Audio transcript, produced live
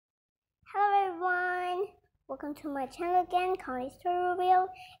Welcome to my channel again, Connies Story Reveal,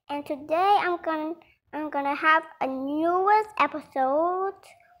 and today I'm gonna have a newest episode,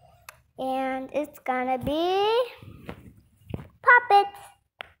 and it's gonna be puppets.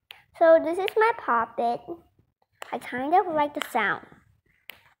 So this is my puppet. I kind of like the sound.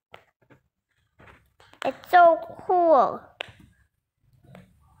 It's so cool.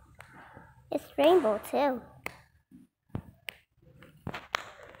 It's rainbow too.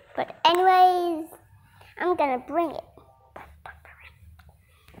 But anyways, I'm gonna bring it.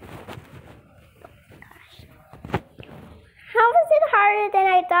 How is it harder than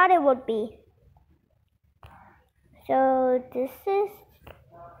I thought it would be? So this is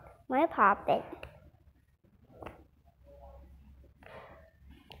my puppet.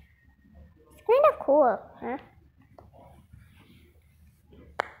 It's kind of cool, huh?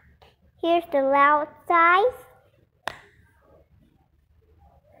 Here's the loud size.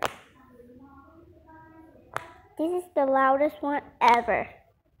 This is the loudest one ever.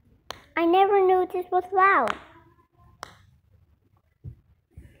 I never knew this was loud.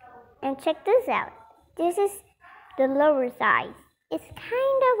 And check this out. This is the lower size. It's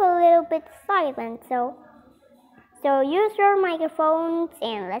kind of a little bit silent, so use your microphones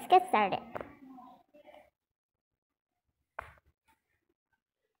and let's get started.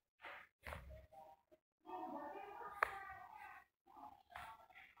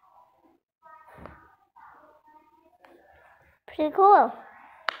 Pretty cool.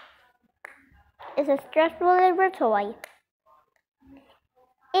 It's a stress reliever toy.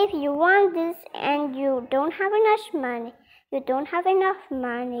 If you want this and you don't have enough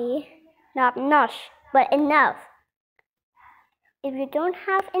money, not much, but enough. If you don't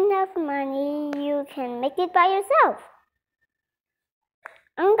have enough money, you can make it by yourself.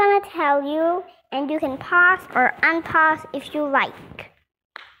 I'm gonna tell you, and you can pause or unpause if you like.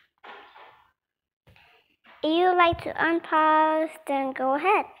 If you like to unpause, then go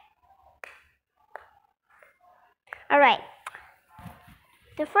ahead. Alright.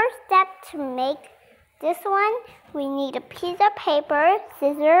 The first step to make this one, we need a piece of paper,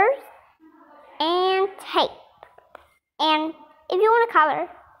 scissors, and tape. And if you want to color,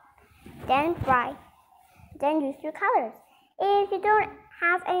 then use your colors. If you don't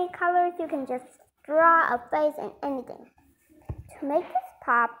have any colors, you can just draw a face and anything. To make this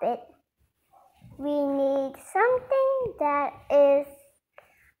puppet, we need something that is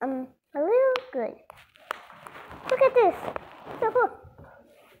a little good. Look at this, so cool.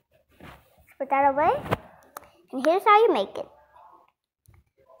 Put that away, and here's how you make it.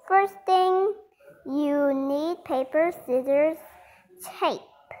 First thing, you need paper, scissors, tape,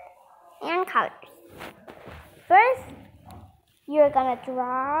 and colors. First, you're gonna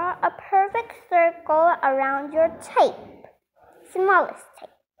draw a perfect circle around your tape, smallest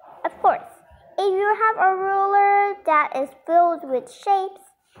tape. Of course, if you have a ruler that is filled with shapes,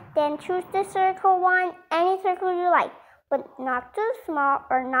 then choose the circle one, any circle you like, but not too small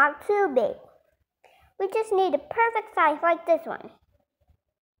or not too big. We just need a perfect size like this one.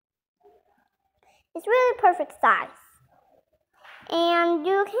 It's really perfect size. And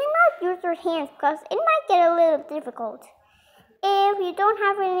you cannot use your hands because it might get a little difficult. If you don't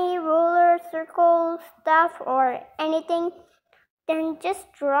have any ruler, circle, stuff, or anything, then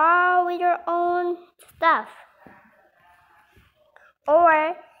just draw with your own stuff.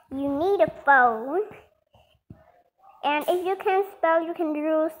 Or you need a phone. And if you can spell, you can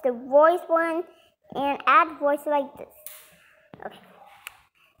use the voice one and add voice like this. Okay,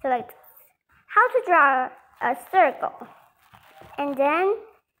 so like this. How to draw a circle, and then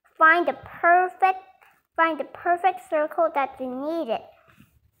find the perfect circle that you needed,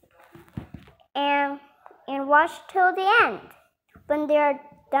 and watch till the end. When they're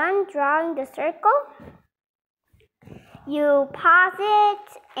done drawing the circle, you pause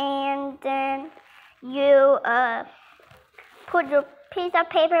it, and then you put your piece of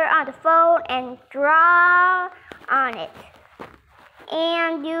paper on the phone and draw on it.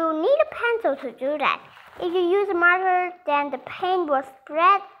 And you need a pencil to do that. If you use a marker, then the paint will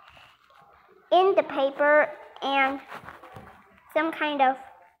spread in the paper and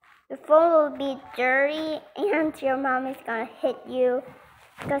the phone will be dirty and your mom is gonna hit you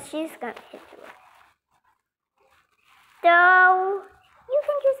because she's gonna hit you. So you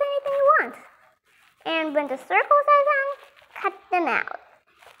can use anything you want. And when the circles are done, cut them out.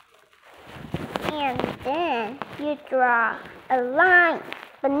 And then you draw a line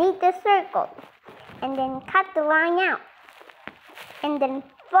beneath the circle. And then cut the line out. And then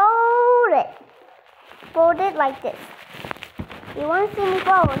fold it. Fold it like this. You want to see me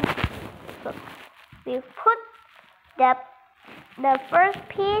fold? Look. We put the the first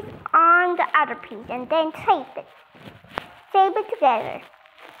piece on the other piece and then tape it. Tape it together.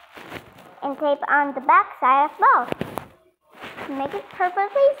 And tape on the back side as well to make it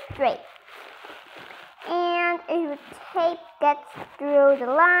perfectly straight. And if your tape gets through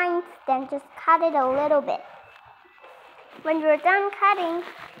the lines, then just cut it a little bit. When you're done cutting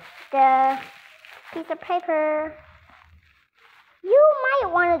the piece of paper, you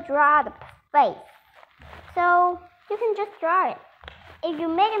might want to draw the face. So you can just draw it. If you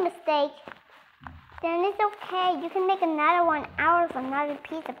make a mistake, then it's okay. You can make another one out of another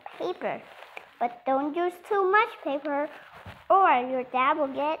piece of paper. But don't use too much paper or your dad will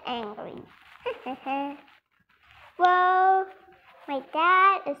get angry. Well, my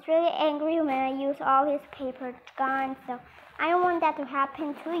dad is really angry when I use all his paper gone, so I don't want that to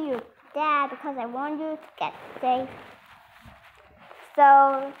happen to you, Dad, because I want you to get safe.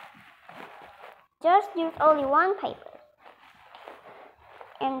 So just use only one paper.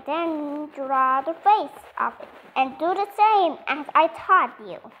 And then draw the face of it. And do the same as I taught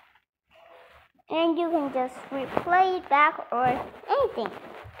you. And you can just replay it back or anything.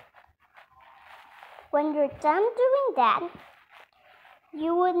 When you're done doing that,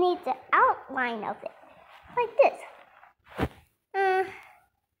 you will need the outline of it, like this.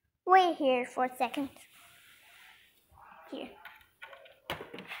 Wait here for a second. Here.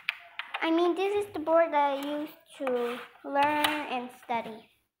 This is the board that I use to learn and study.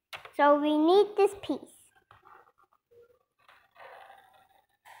 So we need this piece.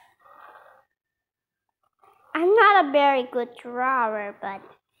 I'm not a very good drawer, but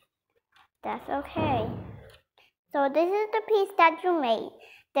that's okay. So this is the piece that you made.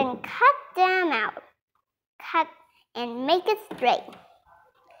 Then cut them out. Cut and make it straight.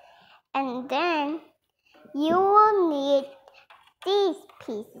 And then you will need these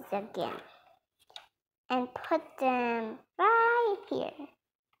pieces again. And put them right here,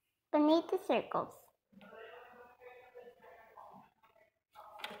 beneath the circles.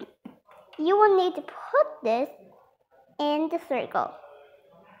 You will need to put this in the circle.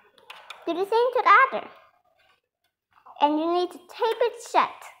 Do the same to the other. And you need to tape it shut.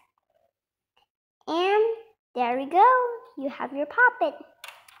 And there we go. You have your puppet.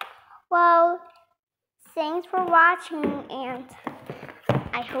 Well, thanks for watching, and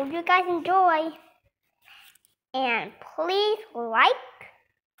I hope you guys enjoy. And please like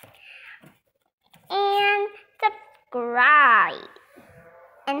and subscribe.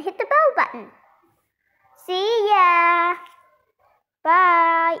 And hit the bell button. See ya.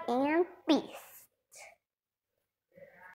 Bye and peace.